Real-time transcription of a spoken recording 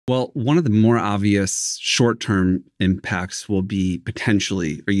Well, one of the more obvious short-term impacts will be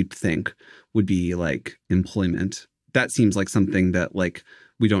potentially, or you'd think, would be like employment. That seems like something that like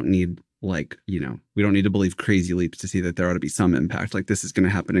we don't need, like, we don't need to believe crazy leaps to see that there ought to be some impact. Like this is going to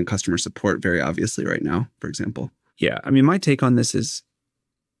happen in customer support very obviously right now, for example. Yeah. I mean, my take on this is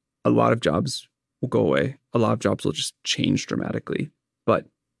a lot of jobs will go away. A lot of jobs will just change dramatically. But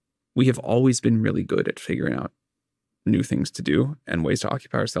we have always been really good at figuring out new things to do and ways to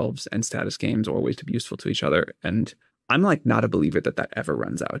occupy ourselves and status games or ways to be useful to each other. And I'm like not a believer that that ever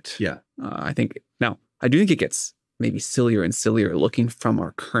runs out. Yeah. I think now I do think it gets maybe sillier and sillier looking from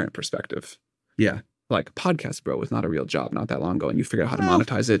our current perspective. Yeah. Like Podcast Bro was not a real job not that long ago and you figured out how to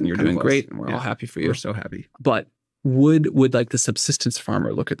monetize it and you're doing great and we're all happy for you. We're so happy. But would like the subsistence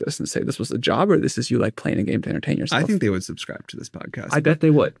farmer look at this and say this was a job or this is you like playing a game to entertain yourself? I think they would subscribe to this podcast. I bet they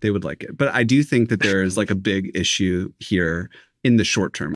would. They would like it. But I do think that there is like a big issue here in the short term.